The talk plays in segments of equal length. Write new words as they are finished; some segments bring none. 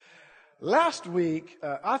Last week,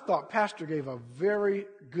 I thought Pastor gave a very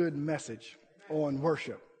good message on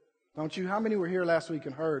worship. Don't you? How many were here last week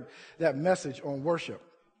and heard that message on worship?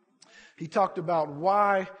 He talked about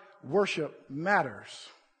why worship matters.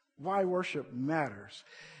 Why worship matters.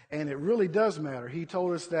 And it really does matter. He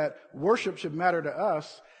told us that worship should matter to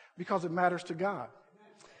us because it matters to God.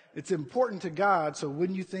 It's important to God, so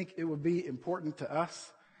wouldn't you think it would be important to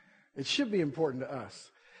us? It should be important to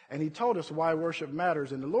us. And he told us why worship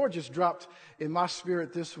matters. And the Lord just dropped in my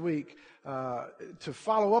spirit this week to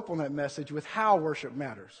follow up on that message with how worship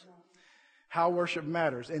matters. How worship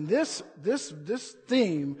matters. And this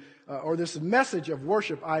theme or this message of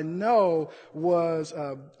worship, I know was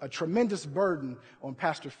a tremendous burden on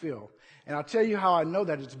Pastor Phil. And I'll tell you how I know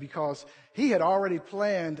that. It's because he had already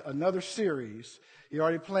planned another series. He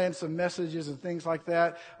already planned some messages and things like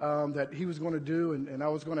that that he was going to do and I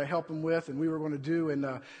was going to help him with and we were going to do.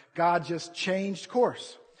 And God just changed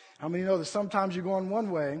course. How many know that sometimes you're going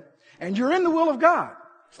one way and you're in the will of God?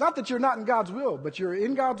 It's not that you're not in God's will, but you're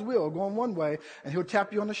in God's will going one way and he'll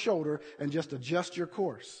tap you on the shoulder and just adjust your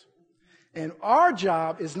course. And our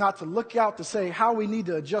job is not to look out to say how we need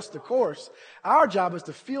to adjust the course. Our job is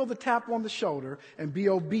to feel the tap on the shoulder and be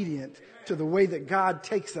obedient to the way that God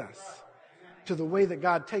takes us. To the way that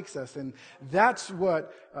God takes us. And that's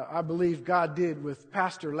what I believe God did with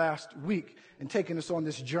Pastor last week in taking us on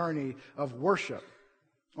this journey of worship.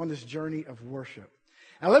 On this journey of worship.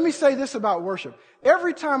 Now let me say this about worship.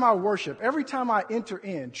 Every time I worship, every time I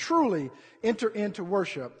truly enter into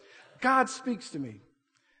worship, God speaks to me.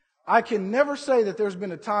 I can never say that there's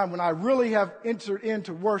been a time when I really have entered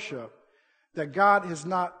into worship that God has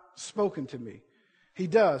not spoken to me. He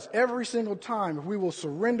does every single time if we will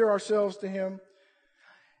surrender ourselves to him.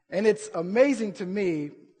 And it's amazing to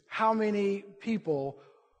me how many people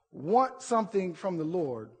want something from the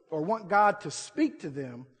Lord or want God to speak to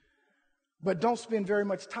them, but don't spend very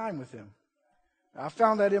much time with him. I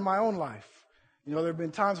found that in my own life. You know, there have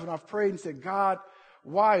been times when I've prayed and said, God,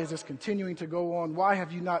 why is this continuing to go on? Why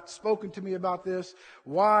have you not spoken to me about this?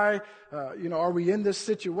 Why, are we in this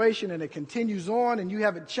situation and it continues on and you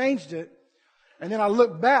haven't changed it? And then I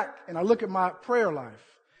look back and I look at my prayer life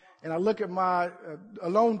and I look at my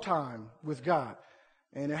alone time with God,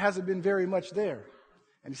 and it hasn't been very much there.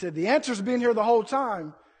 And he said, the answer's been here the whole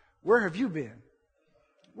time. Where have you been?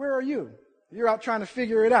 Where are you? You're out trying to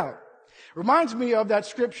figure it out. Reminds me of that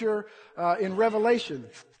scripture in Revelation.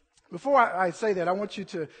 Before I say that, I want you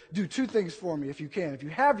to do two things for me if you can. If you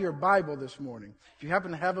have your Bible this morning, if you happen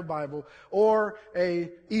to have a Bible or a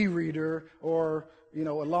e-reader or a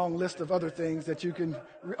long list of other things that you can,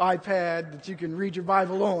 iPad, that you can read your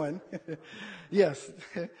Bible on. Yes.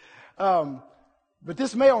 But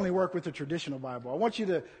this may only work with the traditional Bible. I want you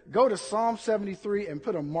to go to Psalm 73 and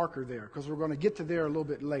put a marker there because we're going to get to there a little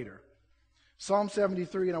bit later. Psalm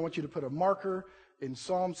 73, and I want you to put a marker in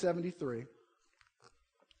Psalm 73.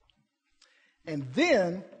 And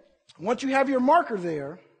then, once you have your marker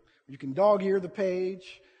there, you can dog-ear the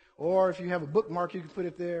page. Or if you have a bookmark, you can put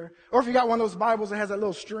it there. Or if you got one of those Bibles that has that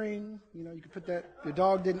little string, you can put that. Your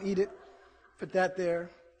dog didn't eat it. Put that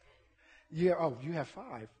there. Yeah. Oh, you have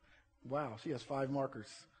 5. Wow, she has 5 markers.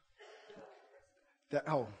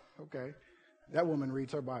 Okay. That woman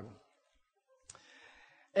reads her Bible.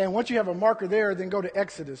 And once you have a marker there, then go to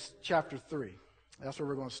Exodus chapter 3. That's where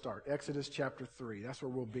we're going to start. Exodus chapter 3. That's where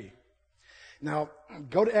we'll be. Now,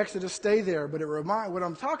 go to Exodus, stay there, but what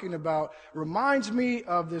I'm talking about reminds me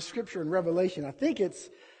of this scripture in Revelation. I think it's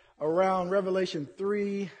around Revelation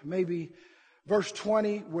 3, maybe verse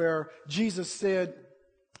 20, where Jesus said,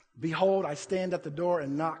 behold, I stand at the door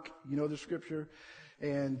and knock. You know the scripture?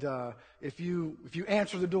 And if you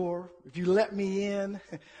answer the door, if you let me in,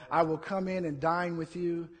 I will come in and dine with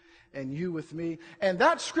you and you with me. And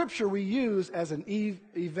that scripture we use as an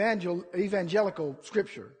evangelical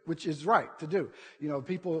scripture, which is right to do.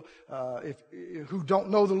 People who don't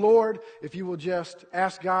know the Lord, if you will just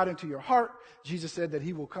ask God into your heart, Jesus said that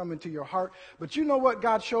he will come into your heart. But you know what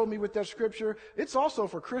God showed me with that scripture? It's also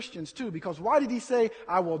for Christians too, because why did he say,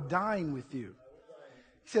 I will dine with you?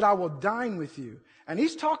 He said, I will dine with you. And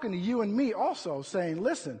he's talking to you and me also, saying,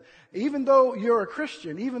 listen, even though you're a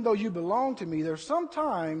Christian, even though you belong to me, there's some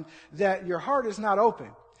time that your heart is not open.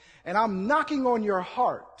 And I'm knocking on your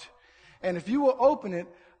heart. And if you will open it,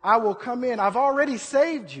 I will come in. I've already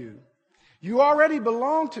saved you. You already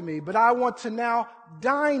belong to me, but I want to now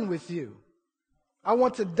dine with you. I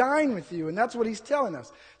want to dine with you. And that's what he's telling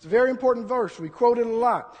us. It's a very important verse. We quote it a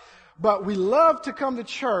lot. But we love to come to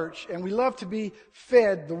church and we love to be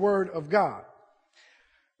fed the Word of God.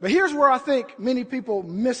 But here's where I think many people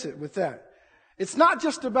miss it with that. It's not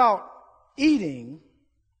just about eating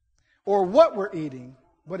or what we're eating,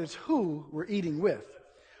 but it's who we're eating with.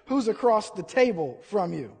 Who's across the table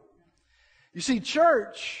from you? You see,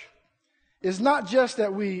 church is not just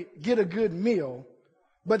that we get a good meal,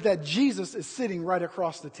 but that Jesus is sitting right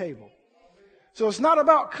across the table. So it's not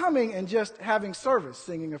about coming and just having service,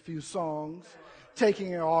 singing a few songs,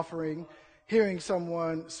 taking an offering, hearing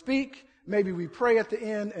someone speak. Maybe we pray at the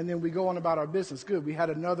end and then we go on about our business. Good, we had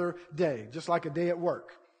another day, just like a day at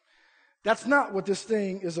work. That's not what this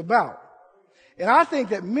thing is about. And I think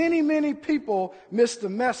that many, many people miss the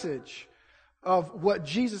message of what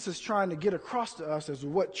Jesus is trying to get across to us as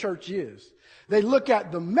what church is. They look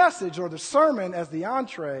at the message or the sermon as the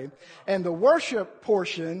entree and the worship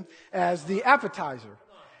portion as the appetizer.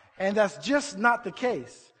 And that's just not the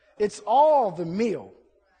case. It's all the meal.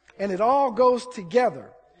 And it all goes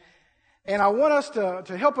together. And I want us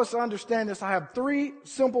to help us understand this. I have 3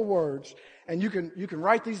 simple words. And you can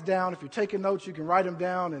write these down. If you're taking notes, you can write them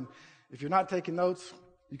down. And if you're not taking notes,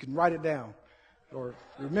 you can write it down. Or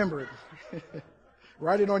remember it.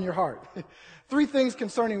 Write it on your heart. 3 things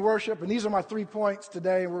concerning worship, and these are my 3 points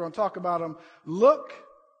today, and we're going to talk about them. Look,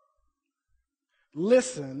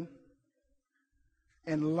 listen,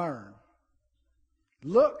 and learn.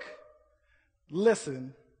 Look,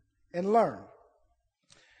 listen, and learn.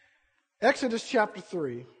 Exodus chapter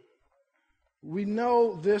 3. We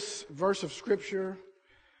know this verse of Scripture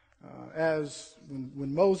as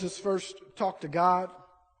when Moses first talked to God.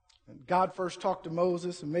 God first talked to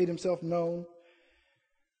Moses and made himself known.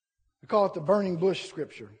 We call it the burning bush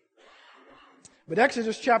scripture. But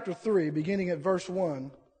Exodus chapter 3, beginning at verse 1,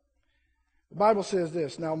 the Bible says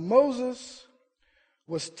this. Now Moses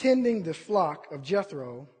was tending the flock of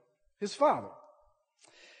Jethro, his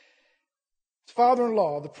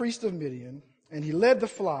father-in-law, the priest of Midian, and he led the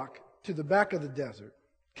flock to the back of the desert,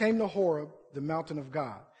 came to Horeb, the mountain of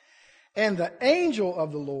God. And the angel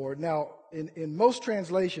of the Lord, now in most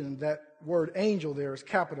translations, that word angel there is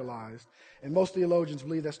capitalized. And most theologians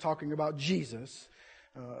believe that's talking about Jesus,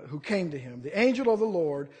 who came to him. The angel of the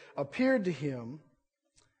Lord appeared to him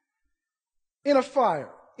in a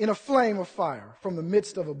flame of fire from the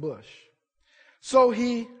midst of a bush. So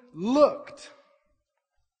he looked,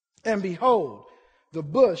 and behold, the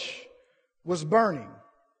bush was burning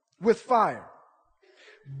with fire.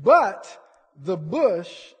 But the bush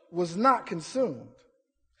was not consumed.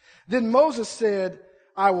 Then Moses said,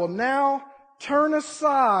 I will now turn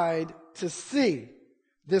aside to see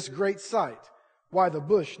this great sight, why the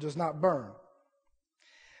bush does not burn.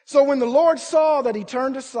 So when the Lord saw that he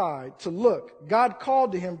turned aside to look, God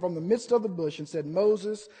called to him from the midst of the bush and said,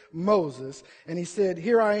 Moses, Moses. And he said,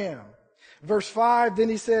 here I am. Verse 5, then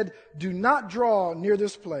he said, do not draw near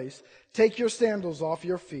this place. Take your sandals off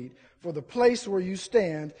your feet, for the place where you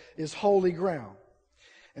stand is holy ground.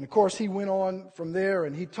 And of course, he went on from there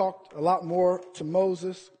and he talked a lot more to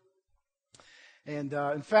Moses. And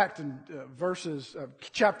in fact, in verses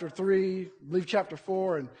chapter 3, I believe chapter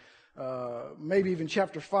 4, and maybe even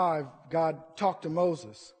chapter 5, God talked to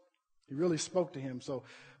Moses. He really spoke to him. So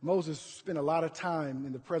Moses spent a lot of time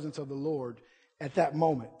in the presence of the Lord at that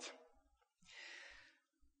moment.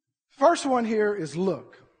 First one here is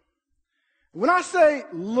look. When I say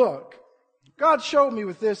look, God showed me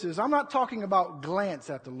with this is I'm not talking about glance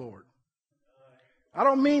at the Lord. I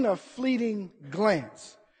don't mean a fleeting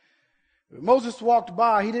glance. Moses walked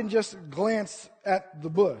by, he didn't just glance at the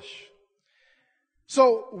bush.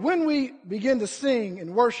 So when we begin to sing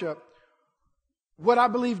and worship, what I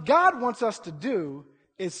believe God wants us to do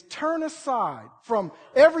is turn aside from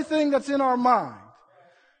everything that's in our mind.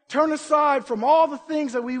 Turn aside from all the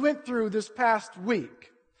things that we went through this past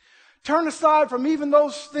week. Turn aside from even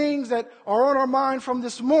those things that are on our mind from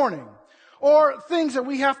this morning, or things that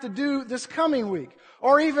we have to do this coming week,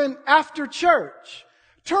 or even after church.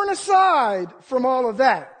 Turn aside from all of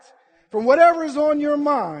that, from whatever is on your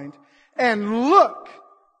mind, and look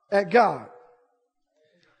at God.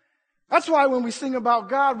 That's why when we sing about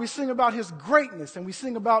God, we sing about His greatness, and we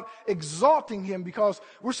sing about exalting Him, because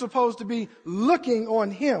we're supposed to be looking on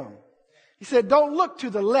Him. He said, don't look to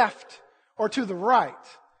the left or to the right,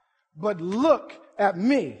 but look at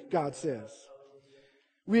me, God says.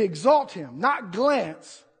 We exalt Him, not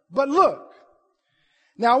glance, but look.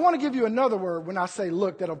 Now, I want to give you another word when I say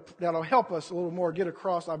look that'll help us a little more get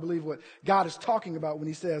across, I believe, what God is talking about when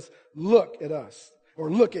He says look at us,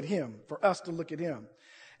 or look at Him, for us to look at Him.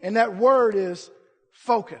 And that word is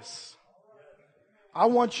focus. I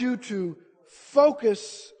want you to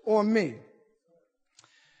focus on me.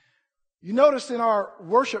 You notice in our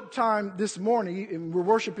worship time this morning, and we're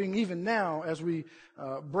worshiping even now as we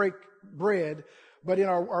break bread, But in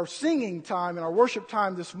our singing time, in our worship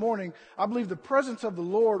time this morning, I believe the presence of the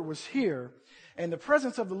Lord was here. And the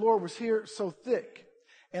presence of the Lord was here so thick.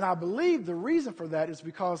 And I believe the reason for that is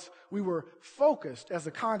because we were focused as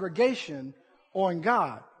a congregation on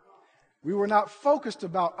God. We were not focused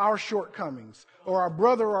about our shortcomings or our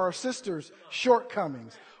brother or our sister's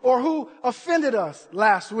shortcomings or who offended us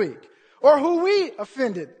last week or who we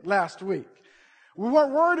offended last week. We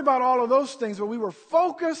weren't worried about all of those things, but we were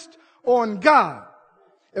focused on God.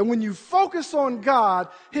 And when you focus on God,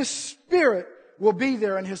 His Spirit will be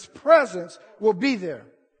there and His presence will be there.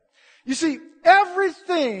 You see,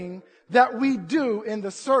 everything that we do in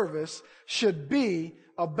the service should be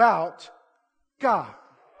about God.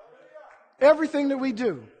 Everything that we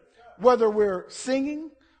do, whether we're singing,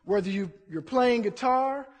 whether you're playing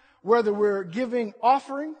guitar, whether we're giving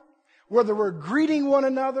offering, whether we're greeting one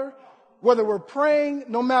another, whether we're praying,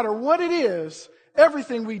 no matter what it is,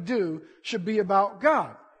 everything we do should be about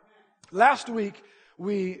God. Last week,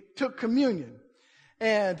 we took communion.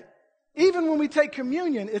 And even when we take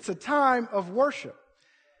communion, it's a time of worship.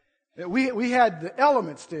 We had the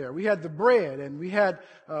elements there. We had the bread, and we had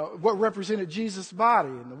what represented Jesus' body,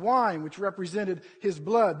 and the wine, which represented His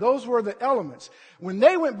blood. Those were the elements. When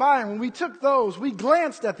they went by, and when we took those, we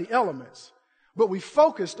glanced at the elements, but we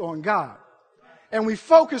focused on God. And we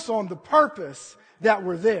focused on the purpose that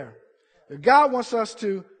were there. God wants us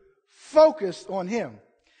to focus on Him.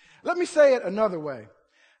 Let me say it another way.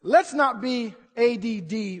 Let's not be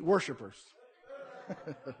ADD worshipers.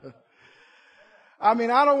 I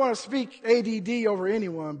mean, I don't want to speak ADD over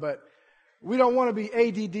anyone, but we don't want to be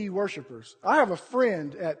ADD worshipers. I have a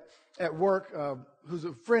friend at work who's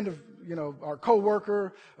a friend of, our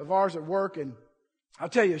coworker of ours at work. And I'll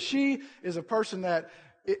tell you, she is a person that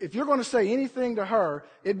if you're going to say anything to her,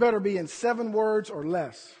 it better be in 7 words or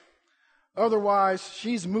less. Otherwise,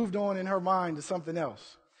 she's moved on in her mind to something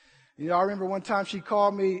else. I remember one time she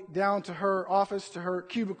called me down to her office, to her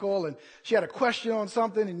cubicle, and she had a question on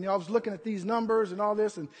something, and I was looking at these numbers and all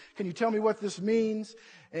this, and can you tell me what this means?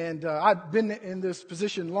 And I've been in this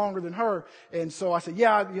position longer than her, and so I said,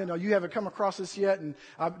 yeah, you haven't come across this yet, and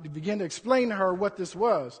I began to explain to her what this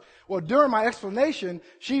was. Well, during my explanation,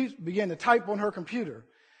 she began to type on her computer.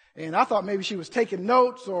 And I thought maybe she was taking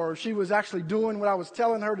notes or she was actually doing what I was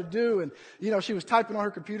telling her to do. And, she was typing on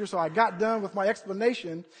her computer. So I got done with my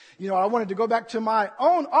explanation. I wanted to go back to my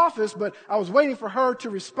own office, but I was waiting for her to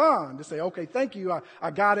respond, to say, okay, thank you.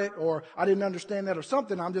 I got it, or I didn't understand that or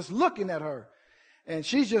something. I'm just looking at her. And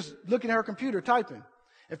she's just looking at her computer typing.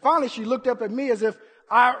 And finally she looked up at me as if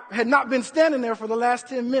I had not been standing there for the last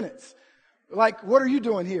 10 minutes. Like, what are you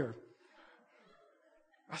doing here?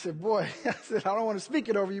 I said, boy, I don't want to speak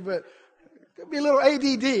it over you, but it could be a little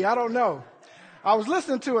ADD. I don't know. I was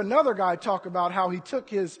listening to another guy talk about how he took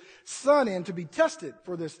his son in to be tested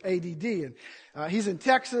for this ADD. And he's in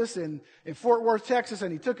Texas, in Fort Worth, Texas,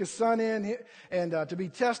 and he took his son in and to be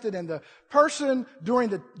tested. And the person doing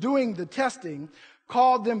the testing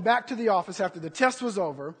called them back to the office after the test was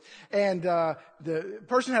over. And the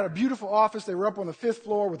person had a beautiful office. They were up on the 5th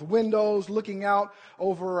floor with windows looking out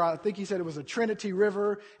over, I think he said it was a Trinity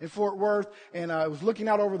River in Fort Worth. And it was looking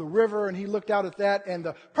out over the river, and he looked out at that. And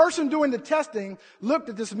the person doing the testing looked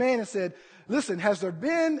at this man and said, listen, has there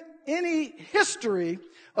been any history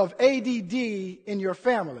of ADD in your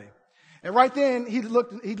family? And right then he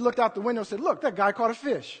looked out the window and said, look, that guy caught a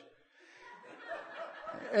fish.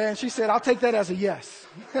 And she said, I'll take that as a yes.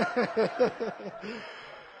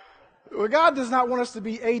 Well, God does not want us to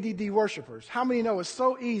be ADD worshipers. How many know it's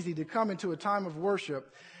so easy to come into a time of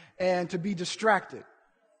worship and to be distracted?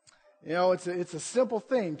 It's a simple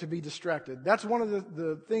thing to be distracted. That's one of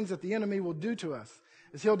the things that the enemy will do to us,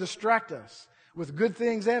 is he'll distract us with good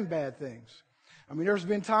things and bad things. I mean, there's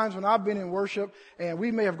been times when I've been in worship and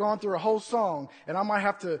we may have gone through a whole song, and I might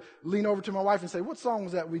have to lean over to my wife and say, what song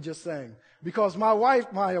was that we just sang? Because my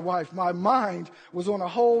mind was on a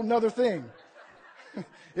whole nother thing.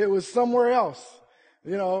 It was somewhere else,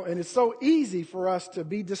 and it's so easy for us to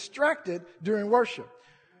be distracted during worship.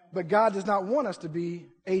 But God does not want us to be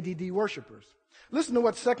ADD worshipers. Listen to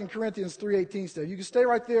what 2 Corinthians 3:18 says. You can stay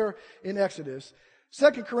right there in Exodus.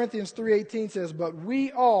 2 Corinthians 3:18 says, but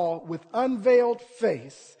we all with unveiled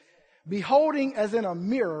face, beholding as in a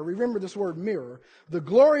mirror, remember this word mirror, the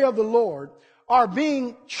glory of the Lord, are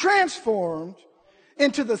being transformed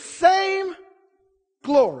into the same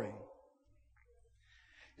glory,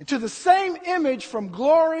 into the same image from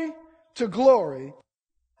glory to glory,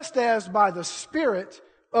 just as by the Spirit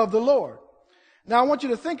of the Lord. Now I want you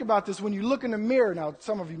to think about this when you look in the mirror. Now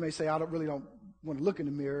some of you may say, I really don't want to look in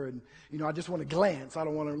the mirror and, I just want to glance. I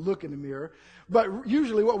don't want to look in the mirror. But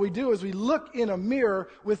usually what we do is we look in a mirror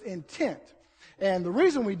with intent. And the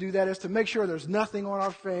reason we do that is to make sure there's nothing on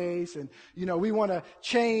our face. And, we want to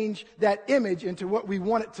change that image into what we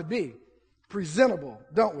want it to be. Presentable,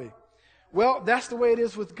 don't we? Well, that's the way it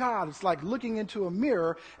is with God. It's like looking into a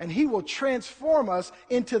mirror, and He will transform us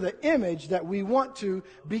into the image that we want to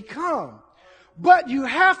become. But you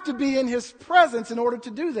have to be in His presence in order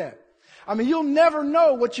to do that. I mean, you'll never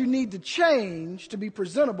know what you need to change to be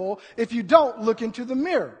presentable if you don't look into the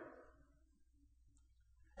mirror.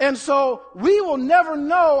 And so we will never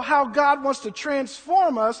know how God wants to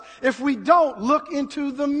transform us if we don't look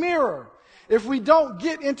into the mirror. If we don't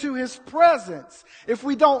get into His presence, if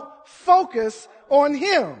we don't focus on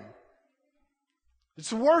Him.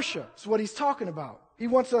 It's worship. It's what He's talking about. He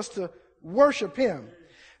wants us to worship Him.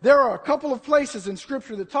 There are a couple of places in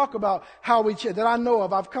Scripture that talk about how we change, that I know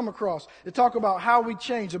of, I've come across, that talk about how we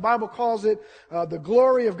change. The Bible calls it the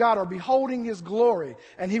glory of God, or beholding His glory,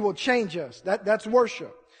 and He will change us. That's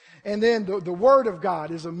worship. And then the Word of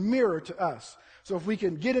God is a mirror to us. So if we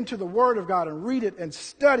can get into the Word of God and read it and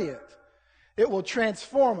study it, it will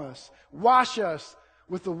transform us, wash us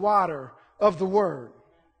with the water of the Word.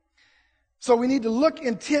 So we need to look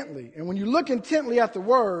intently. And when you look intently at the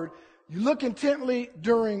Word, you look intently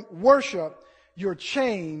during worship, you're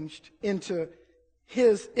changed into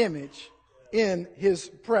His image in His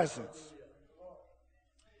presence.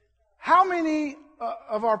 How many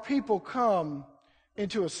of our people come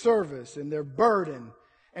into a service and they're burdened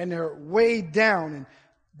and they're weighed down and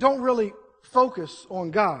don't really focus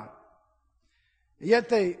on God? Yet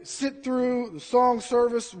they sit through the song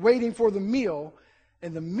service waiting for the meal,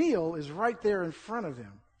 and the meal is right there in front of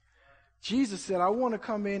them. Jesus said, I want to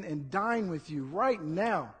come in and dine with you right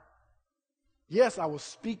now. Yes, I will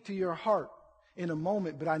speak to your heart in a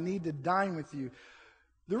moment, but I need to dine with you.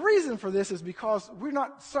 The reason for this is because we're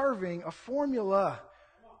not serving a formula.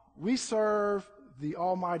 We serve the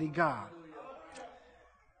Almighty God.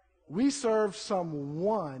 We serve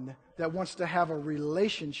someone that wants to have a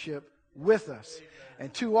relationship with us.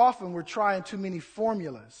 And too often we're trying too many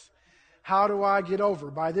formulas. How do I get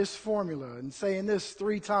over by this formula and saying this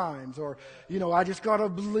 3 times? Or, I just got to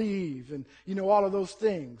believe and, all of those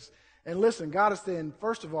things. And listen, God is saying,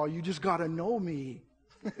 first of all, you just got to know me.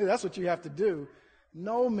 That's what you have to do.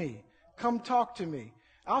 Know me. Come talk to me.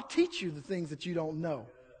 I'll teach you the things that you don't know.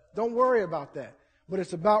 Don't worry about that. But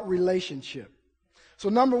it's about relationship. So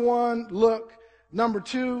number 1, look. Number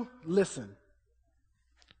 2, listen.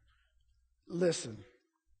 Listen.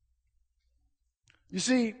 You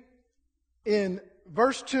see, in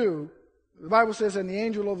verse 2, the Bible says, and the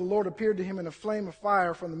angel of the Lord appeared to him in a flame of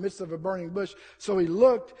fire from the midst of a burning bush. So he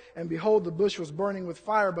looked, and behold, the bush was burning with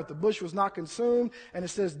fire, but the bush was not consumed. And it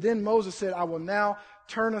says, then Moses said, I will now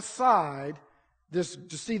turn aside to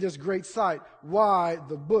see this great sight, why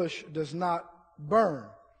the bush does not burn.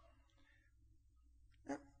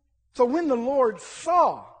 So when the Lord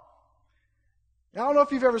saw, now I don't know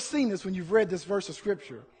if you've ever seen this when you've read this verse of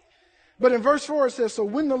Scripture, but in verse 4 it says, so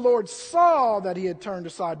when the Lord saw that he had turned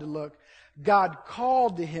aside to look, God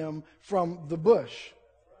called to him from the bush.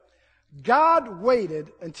 God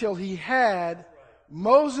waited until he had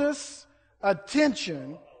Moses'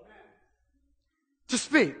 attention to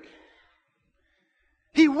speak.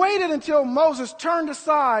 He waited until Moses turned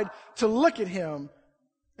aside to look at him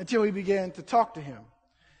until he began to talk to him.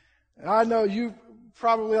 And I know you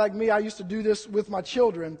probably like me, I used to do this with my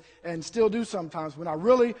children and still do sometimes. When I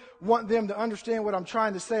really want them to understand what I'm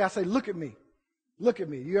trying to say, I say, look at me. Look at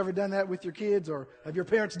me. You ever done that with your kids, or have your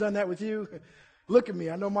parents done that with you? Look at me.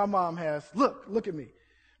 I know my mom has. Look at me.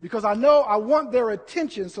 Because I know I want their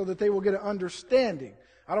attention so that they will get an understanding.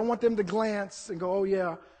 I don't want them to glance and go, oh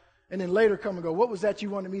yeah, and then later come and go, what was that you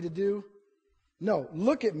wanted me to do? No,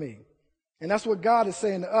 look at me. And that's what God is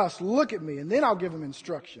saying to us. Look at me, and then I'll give them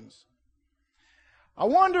instructions. I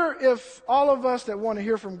wonder if all of us that want to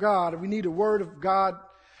hear from God, if we need a word of God,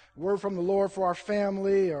 word from the Lord for our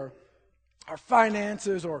family or our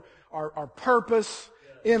finances or our purpose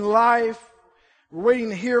in life, we're waiting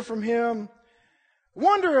to hear from Him. I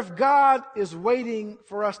wonder if God is waiting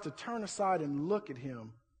for us to turn aside and look at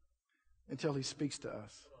Him until He speaks to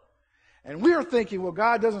us. And we are thinking, well,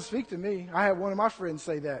 God doesn't speak to me. I had one of my friends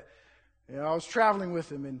say that. I was traveling with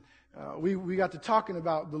him, and we got to talking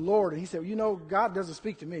about the Lord, and he said, God doesn't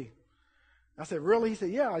speak to me. I said, really? He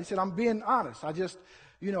said, yeah. He said, I'm being honest. I just,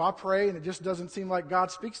 I pray, and it just doesn't seem like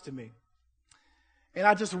God speaks to me. And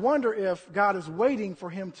I just wonder if God is waiting for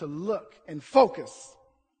him to look and focus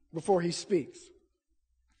before he speaks.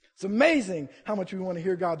 It's amazing how much we want to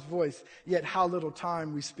hear God's voice, yet how little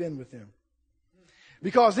time we spend with him.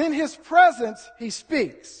 Because in his presence, he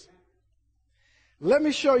speaks. Let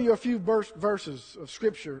me show you a few verses of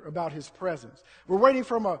scripture about his presence. We're waiting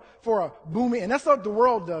for a booming, and that's what the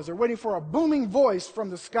world does. They're waiting for a booming voice from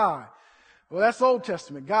the sky. Well, that's Old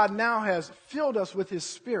Testament. God now has filled us with his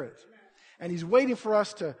Spirit, and he's waiting for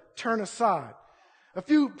us to turn aside. A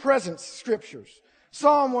few present scriptures.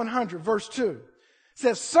 Psalm 100, verse 2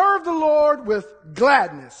 says, serve the Lord with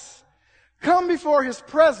gladness. Come before his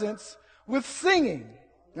presence with singing.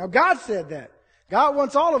 Now, God said that. God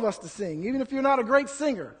wants all of us to sing, even if you're not a great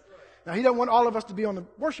singer. Now, he doesn't want all of us to be on the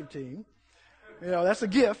worship team. That's a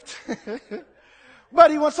gift.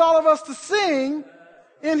 But he wants all of us to sing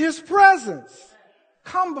in his presence.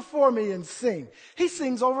 Come before me and sing. He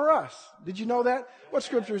sings over us. Did you know that? What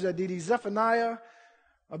scripture is that, Didi? Zephaniah,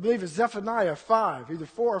 I believe it's Zephaniah 5, either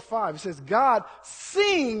 4 or 5. It says, God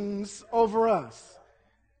sings over us.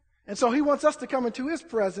 And so he wants us to come into his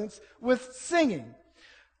presence with singing.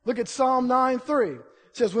 Look at Psalm 9:3. It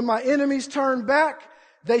says, when my enemies turn back,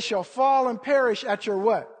 they shall fall and perish at your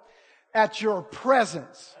what? At your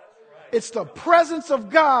presence. It's the presence of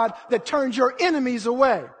God that turns your enemies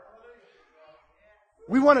away.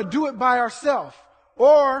 We want to do it by ourselves.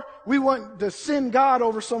 Or we want to send God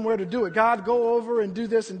over somewhere to do it. God, go over and do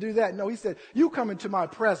this and do that. No, he said, you come into my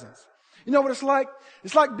presence. You know what it's like?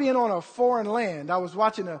 It's like being on a foreign land. I was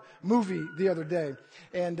watching a movie the other day,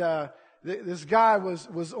 and this guy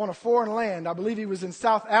was on a foreign land. I believe he was in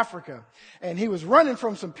South Africa, and he was running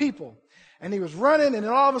from some people. And he was running, and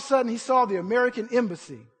then all of a sudden he saw the American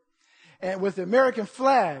embassy and with the American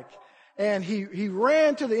flag. And he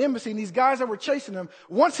ran to the embassy, and these guys that were chasing him,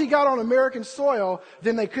 once he got on American soil,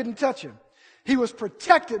 then they couldn't touch him. He was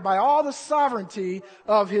protected by all the sovereignty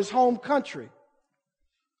of his home country.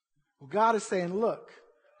 Well, God is saying, look,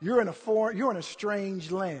 you're in a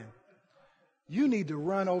strange land. You need to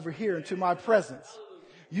run over here into my presence.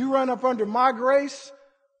 You run up under my grace,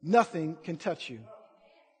 nothing can touch you.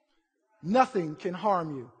 Nothing can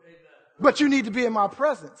harm you. But you need to be in my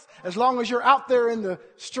presence. As long as you're out there in the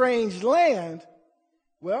strange land,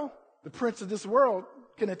 well, the prince of this world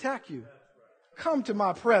can attack you. Come to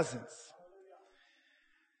my presence.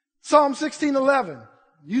 Psalm 16:11.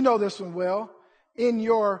 You know this one well. In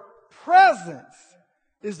your presence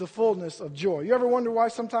is the fullness of joy. You ever wonder why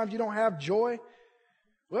sometimes you don't have joy?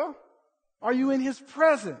 Well, are you in his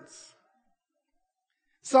presence?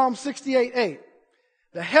 Psalm 68:8.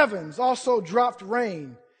 The heavens also dropped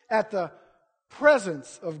rain at the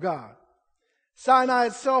presence of God. Sinai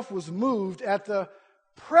itself was moved at the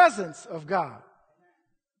presence of God.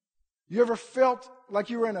 You ever felt like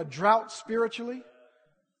you were in a drought spiritually?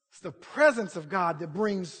 It's the presence of God that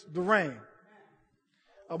brings the rain.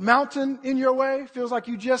 A mountain in your way feels like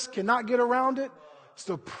you just cannot get around it. It's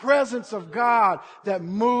the presence of God that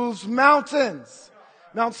moves mountains.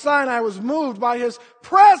 Mount Sinai was moved by his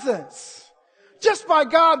presence. Just by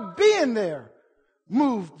God being there,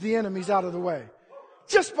 moved the enemies out of the way.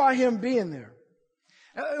 Just by him being there.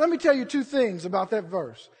 Let me tell you two things about that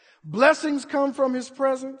verse. Blessings come from his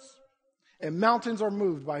presence, and mountains are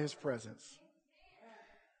moved by his presence.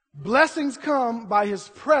 Blessings come by his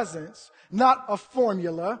presence, not a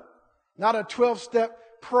formula, not a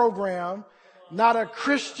 12-step program, not a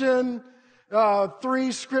Christian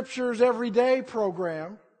 3 scriptures every day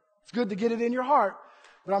program. It's good to get it in your heart,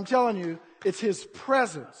 but I'm telling you, it's his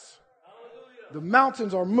presence. The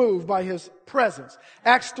mountains are moved by his presence.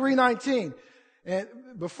 Acts 3:19. And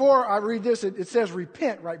before I read this, it says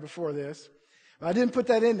repent right before this. I didn't put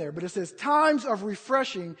that in there, but it says times of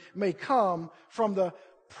refreshing may come from the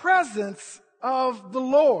presence of the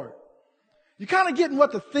Lord. You kind of getting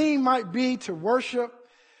what the theme might be to worship.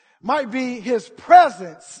 Might be his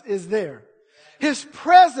presence is there. His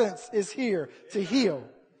presence is here to heal.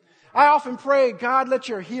 I often pray, God, let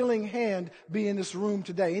your healing hand be in this room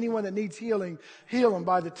today. Anyone that needs healing, heal them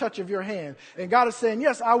by the touch of your hand. And God is saying,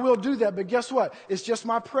 yes, I will do that, but guess what? It's just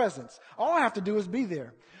my presence. All I have to do is be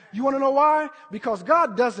there. You want to know why? Because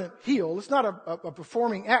God doesn't heal. It's not a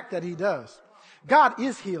performing act that he does. God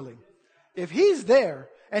is healing. If he's there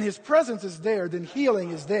and his presence is there, then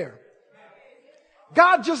healing is there.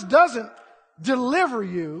 God just doesn't deliver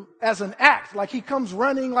you as an act, like he comes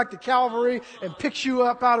running like the Calvary and picks you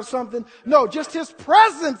up out of something. No, just his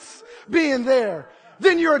presence being there,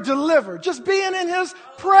 then you're delivered. Just being in his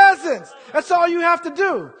presence. That's all you have to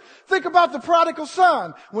do. Think about the prodigal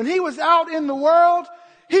son. When he was out in the world,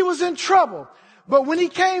 he was in trouble. But when he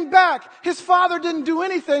came back, his father didn't do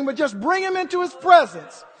anything but just bring him into his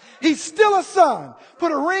presence. He's still a son.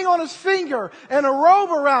 Put a ring on his finger and a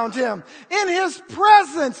robe around him. In his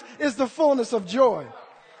presence is the fullness of joy.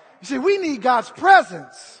 You see, we need God's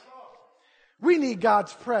presence. We need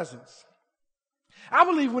God's presence. I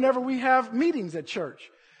believe whenever we have meetings at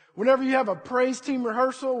church, whenever you have a praise team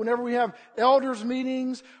rehearsal, whenever we have elders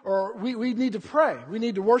meetings, or we need to pray. We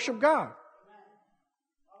need to worship God.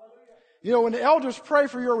 You know, when the elders pray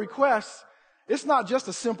for your requests, it's not just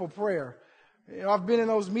a simple prayer. You know, I've been in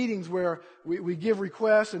those meetings where we give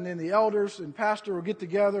requests, and then the elders and pastor will get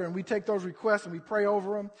together and we take those requests and we pray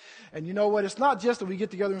over them. And you know what? It's not just that we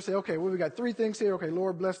get together and say, okay, well, we got 3 things here. Okay,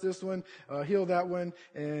 Lord, bless this one, heal that one,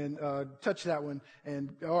 and touch that one.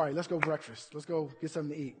 And all right, let's go breakfast. Let's go get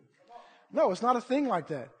something to eat. No, it's not a thing like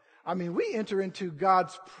that. I mean, we enter into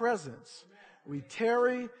God's presence. We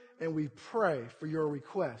tarry and we pray for your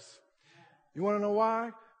requests. You want to know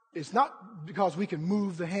why? It's not because we can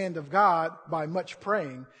move the hand of God by much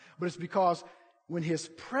praying, but it's because when His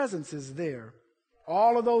presence is there,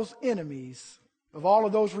 all of those enemies of all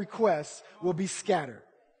of those requests will be scattered.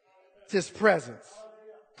 It's His presence.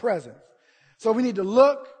 Presence. So we need to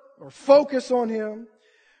look or focus on Him.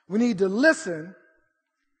 We need to listen.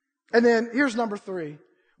 And then here's number 3.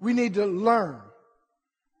 We need to learn.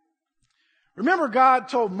 Remember, God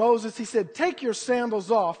told Moses, He said, take your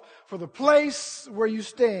sandals off, for the place where you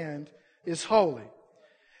stand is holy.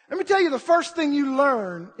 Let me tell you, the first thing you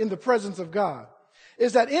learn in the presence of God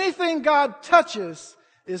is that anything God touches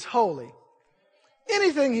is holy.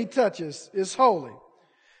 Anything He touches is holy.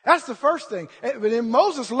 That's the first thing. But then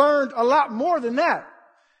Moses learned a lot more than that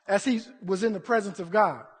as he was in the presence of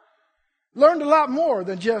God. Learned a lot more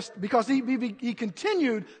than just because he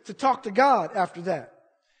continued to talk to God after that.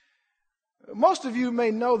 Most of you may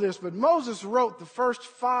know this, but Moses wrote the first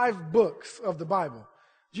 5 books of the Bible.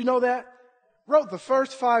 Do you know that? Wrote the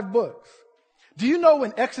first 5 books. Do you know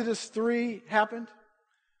when Exodus 3 happened?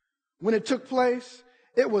 When it took place?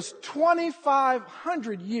 It was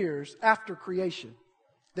 2,500 years after creation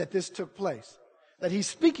that this took place. That he's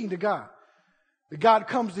speaking to God. That God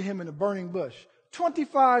comes to him in a burning bush.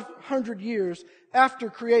 2,500 years after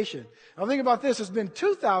creation. Now think about this. It's been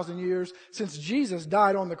 2,000 years since Jesus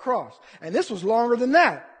died on the cross. And this was longer than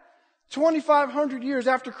that. 2,500 years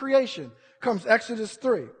after creation comes Exodus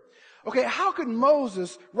 3. Okay, how could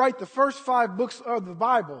Moses write the first 5 books of the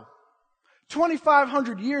Bible?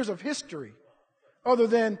 2,500 years of history other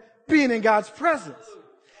than being in God's presence.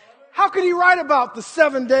 How could he write about the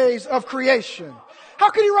 7 days of creation? How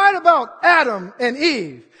could he write about Adam and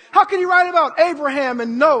Eve? How could he write about Abraham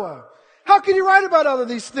and Noah? How could he write about all of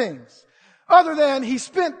these things? Other than he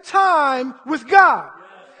spent time with God.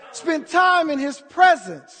 Spent time in His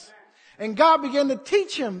presence. And God began to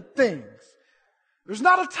teach him things. There's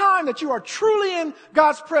not a time that you are truly in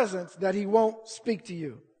God's presence that He won't speak to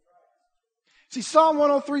you. See, Psalm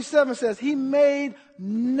 103:7 says, He made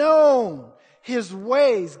known His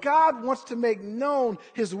ways. God wants to make known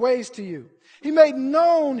His ways to you. He made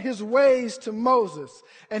known His ways to Moses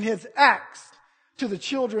and His acts to the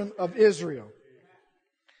children of Israel.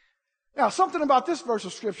 Now, something about this verse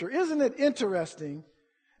of Scripture, isn't it interesting?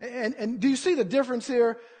 And do you see the difference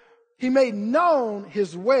here? He made known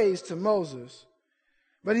His ways to Moses,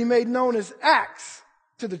 but He made known His acts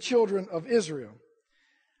to the children of Israel.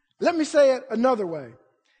 Let me say it another way.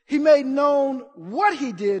 He made known what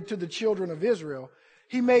He did to the children of Israel.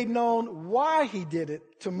 He made known why He did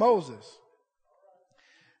it to Moses.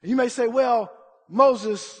 You may say, well,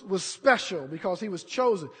 Moses was special because he was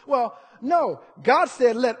chosen. Well, no. God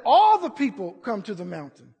said, let all the people come to the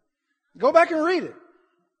mountain. Go back and read it.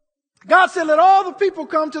 God said, let all the people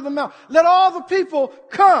come to the mountain. Let all the people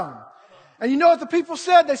come. And you know what the people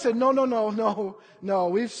said? They said, no,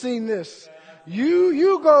 we've seen this.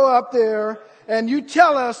 You go up there and you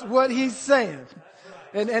tell us what He's saying.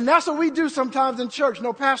 And that's what we do sometimes in church.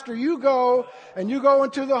 No, Pastor, you go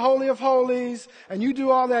into the Holy of Holies and you do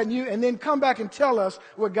all that and then come back and tell us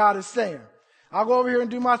what God is saying. I'll go over here and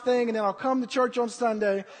do my thing, and then I'll come to church on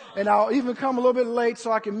Sunday, and I'll even come a little bit late so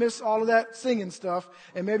I can miss all of that singing stuff,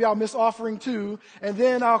 and maybe I'll miss offering too, and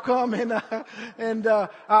then I'll come and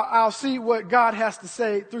I'll see what God has to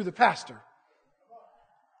say through the pastor.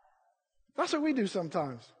 That's what we do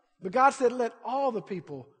sometimes. But God said, let all the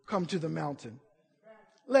people come to the mountain.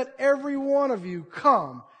 Let every one of you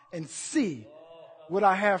come and see what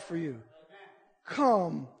I have for you.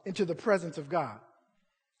 Come into the presence of God.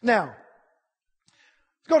 Now,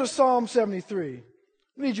 let's go to Psalm 73.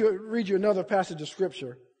 I need to read you another passage of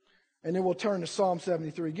Scripture, and then we'll turn to Psalm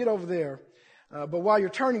 73. Get over there. But while you're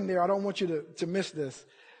turning there, I don't want you to miss this.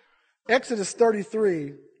 Exodus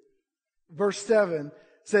 33, verse 7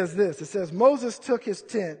 says this. It says, Moses took his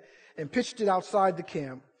tent and pitched it outside the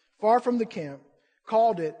camp, far from the camp,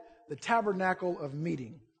 called it the tabernacle of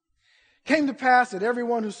meeting. Came to pass that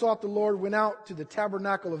everyone who sought the Lord went out to the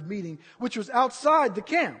tabernacle of meeting, which was outside the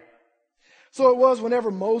camp. So it was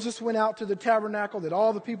whenever Moses went out to the tabernacle that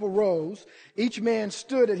all the people rose. Each man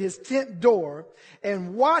stood at his tent door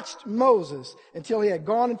and watched Moses until he had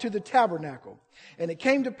gone into the tabernacle. And it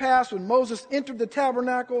came to pass when Moses entered the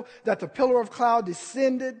tabernacle that the pillar of cloud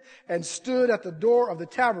descended and stood at the door of the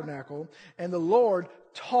tabernacle, and the Lord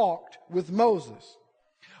talked with Moses.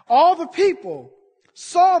 All the people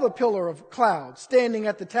saw the pillar of cloud standing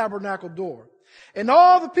at the tabernacle door. And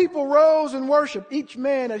all the people rose and worshiped, each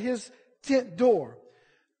man at his tent door.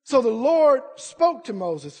 So the Lord spoke to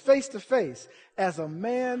Moses face to face, as a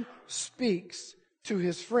man speaks to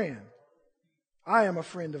his friend. I am a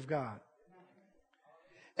friend of God.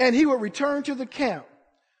 And he would return to the camp.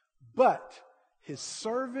 But his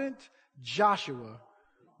servant Joshua,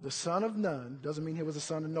 the son of Nun, doesn't mean he was a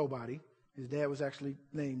son of nobody. His dad was actually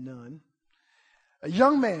named Nun. A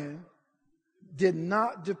young man did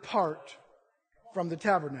not depart from the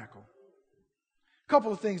tabernacle. A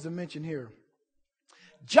couple of things to mention here.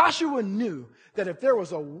 Joshua knew that if there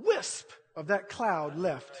was a wisp of that cloud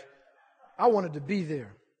left, I wanted to be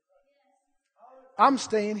there. I'm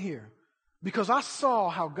staying here because I saw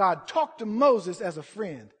how God talked to Moses as a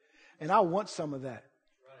friend, and I want some of that.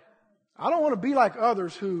 I don't want to be like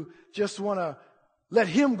others who just want to let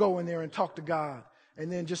him go in there and talk to God and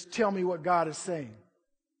then just tell me what God is saying.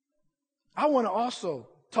 I want to also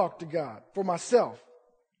talk to God for myself.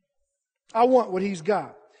 I want what he's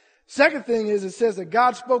got. Second thing is, it says that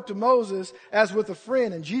God spoke to Moses as with a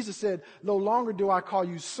friend. And Jesus said, no longer do I call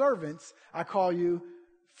you servants, I call you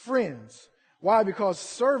friends. Why? Because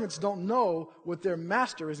servants don't know what their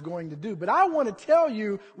master is going to do. But I want to tell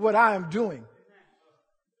you what I am doing.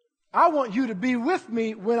 I want you to be with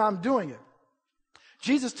me when I'm doing it.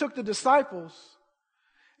 Jesus took the disciples,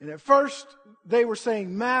 and at first they were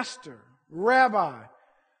saying, Master, Rabbi.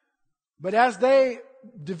 But as they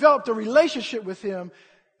developed a relationship with him,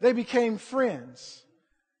 they became friends.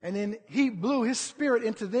 And then he blew his spirit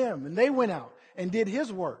into them, and they went out and did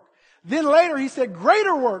his work. Then later he said,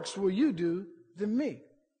 greater works will you do than me,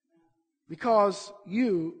 because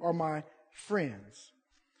you are my friends.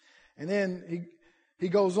 And then he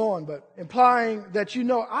goes on, but implying that,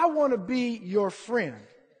 I want to be your friend.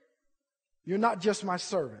 You're not just my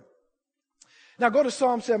servant. Now go to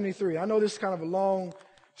Psalm 73. I know this is kind of a long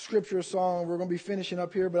scripture song. We're going to be finishing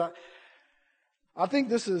up here, but I think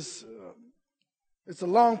this is, it's a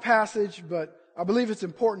long passage, but I believe it's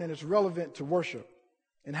important and it's relevant to worship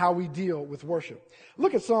and how we deal with worship.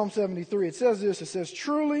 Look at Psalm 73. It says this, it says,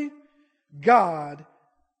 truly God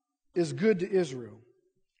is good to Israel,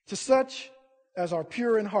 to such as are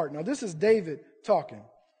pure in heart. Now this is David talking,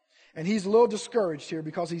 and he's a little discouraged here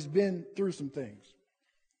because he's been through some things.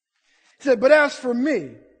 He said, but as for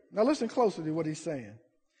me, now listen closely to what he's saying.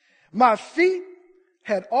 My feet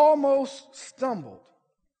had almost stumbled.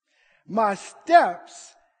 My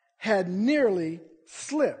steps had nearly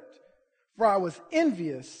slipped, for I was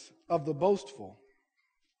envious of the boastful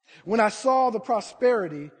when I saw the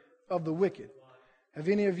prosperity of the wicked. Have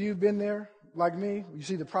any of you been there like me? You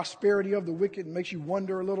see the prosperity of the wicked, and makes you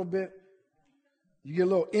wonder a little bit. You get a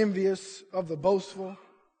little envious of the boastful.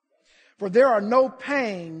 For there are no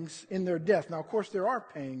pangs in their death. Now, of course, there are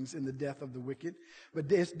pangs in the death of the wicked, but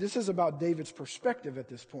this is about David's perspective at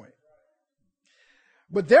this point.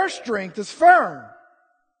 But their strength is firm.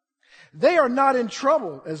 They are not in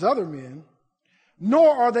trouble as other men, nor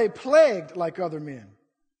are they plagued like other men.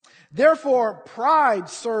 Therefore, pride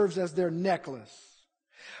serves as their necklace.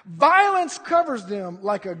 Violence covers them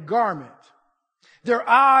like a garment. Their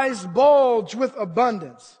eyes bulge with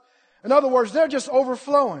abundance. In other words, they're just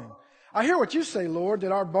overflowing. I hear what you say, Lord,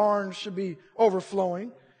 that our barns should be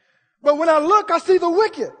overflowing. But when I look, I see the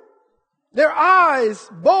wicked. Their eyes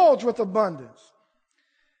bulge with abundance.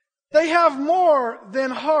 They have more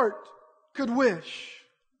than heart could wish.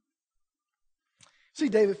 See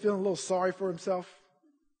David feeling a little sorry for himself?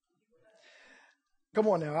 Come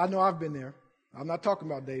on now, I know I've been there. I'm not talking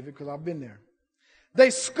about David because I've been there. They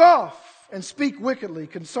scoff and speak wickedly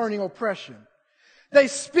concerning oppression. They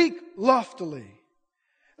speak loftily.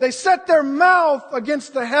 They set their mouth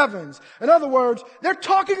against the heavens. In other words, they're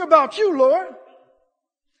talking about you, Lord.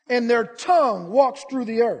 And their tongue walks through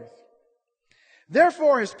the earth.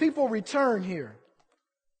 Therefore, his people return here.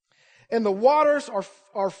 And the waters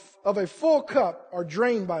are of a full cup are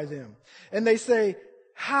drained by them. And they say,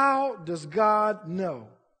 how does God know?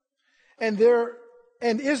 And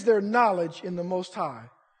is there knowledge in the Most High?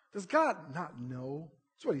 Does God not know?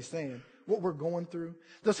 That's what he's saying. What we're going through.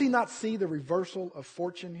 Does he not see the reversal of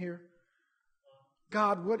fortune here?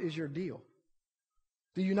 God, what is your deal?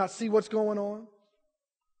 Do you not see what's going on?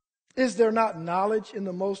 Is there not knowledge in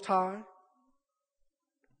the Most High?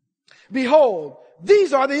 Behold,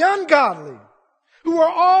 these are the ungodly who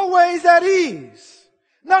are always at ease.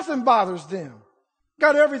 Nothing bothers them.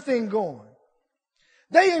 Got everything going.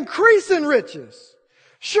 They increase in riches.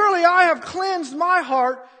 Surely I have cleansed my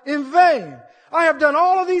heart in vain. I have done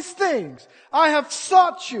all of these things. I have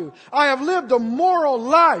sought you. I have lived a moral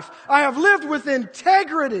life. I have lived with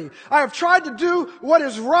integrity. I have tried to do what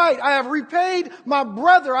is right. I have repaid my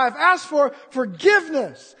brother. I have asked for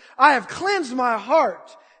forgiveness. I have cleansed my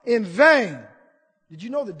heart in vain. Did you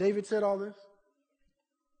know that David said all this?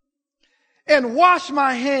 And wash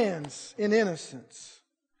my hands in innocence.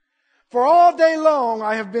 For all day long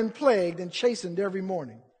I have been plagued and chastened every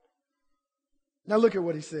morning. Now look at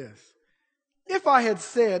what he says. If I had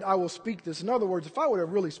said, I will speak this, in other words, if I would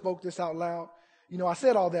have really spoke this out loud, I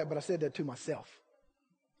said all that, but I said that to myself.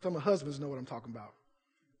 Some of the husbands know what I'm talking about.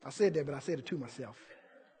 I said that, but I said it to myself.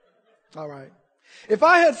 All right. If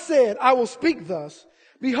I had said, I will speak thus,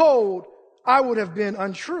 behold, I would have been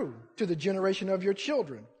untrue to the generation of your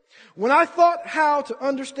children. When I thought how to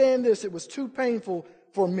understand this, it was too painful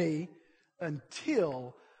for me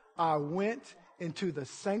until I went into the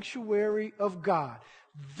sanctuary of God.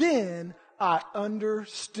 Then I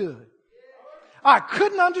understood. I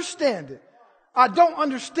couldn't understand it. I don't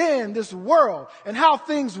understand this world and how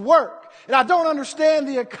things work. And I don't understand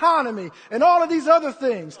the economy and all of these other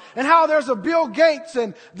things and how there's a Bill Gates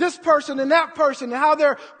and this person and that person and how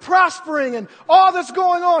they're prospering and all that's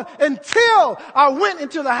going on until I went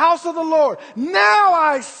into the house of the Lord. Now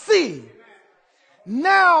I see.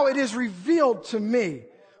 Now it is revealed to me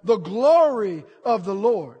the glory of the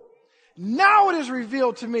Lord. Now it is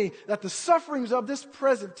revealed to me that the sufferings of this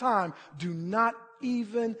present time do not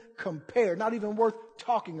even compare, not even worth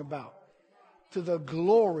talking about, to the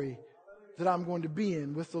glory that I'm going to be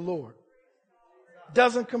in with the Lord.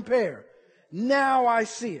 Doesn't compare. Now I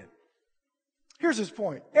see it. Here's his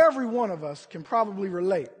point. Every one of us can probably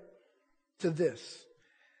relate to this.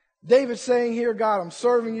 David's saying here, God, I'm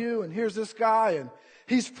serving you, and here's this guy, and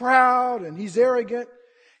he's proud and he's arrogant.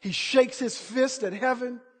 He shakes his fist at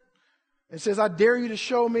heaven and says, I dare you to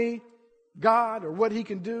show me God or what he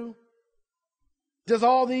can do. Does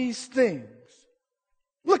all these things.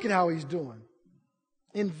 Look at how he's doing.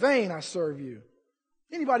 In vain I serve you.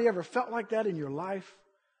 Anybody ever felt like that in your life?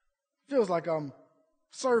 Feels like I'm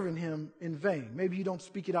serving him in vain. Maybe you don't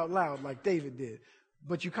speak it out loud like David did,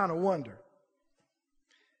 but you kind of wonder.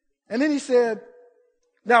 And then he said,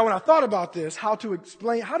 now when I thought about this, how do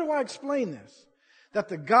I explain this? That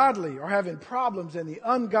the godly are having problems and the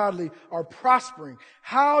ungodly are prospering.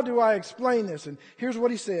 How do I explain this? And here's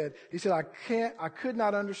what he said. He said, I could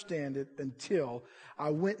not understand it until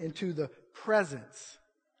I went into the presence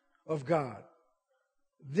of God.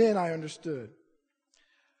 Then I understood.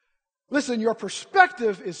 Listen, your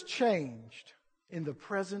perspective is changed in the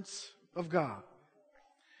presence of God.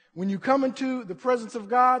 When you come into the presence of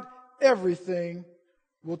God, everything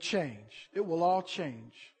will change. It will all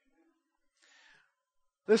change.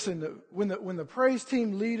 Listen, when the praise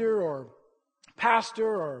team leader or pastor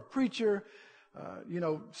or preacher,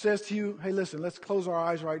 says to you, hey, listen, let's close our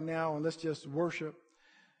eyes right now and let's just worship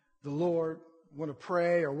the Lord. We want to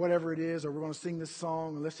pray or whatever it is, or we're going to sing this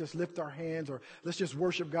song and let's just lift our hands or let's just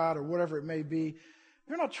worship God or whatever it may be.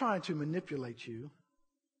 They're not trying to manipulate you.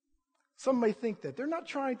 Some may think that. They're not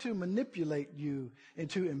trying to manipulate you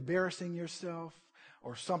into embarrassing yourself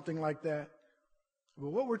or something like that.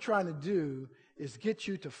 But what we're trying to do is get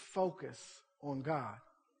you to focus on God,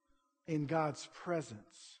 in God's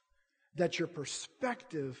presence, that your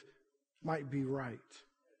perspective might be right.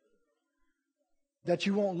 That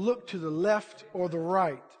you won't look to the left or the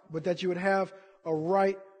right, but that you would have a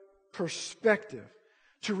right perspective,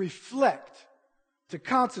 to reflect, to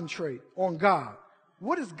concentrate on God.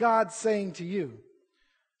 What is God saying to you?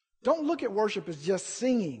 Don't look at worship as just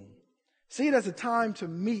singing. See it as a time to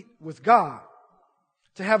meet with God,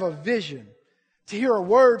 to have a vision, to hear a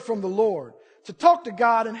word from the Lord, to talk to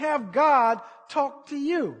God and have God talk to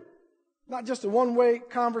you. Not just a one-way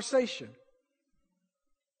conversation,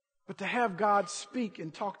 but to have God speak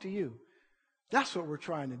and talk to you. That's what we're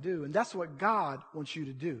trying to do, and that's what God wants you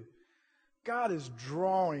to do. God is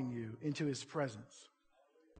drawing you into his presence.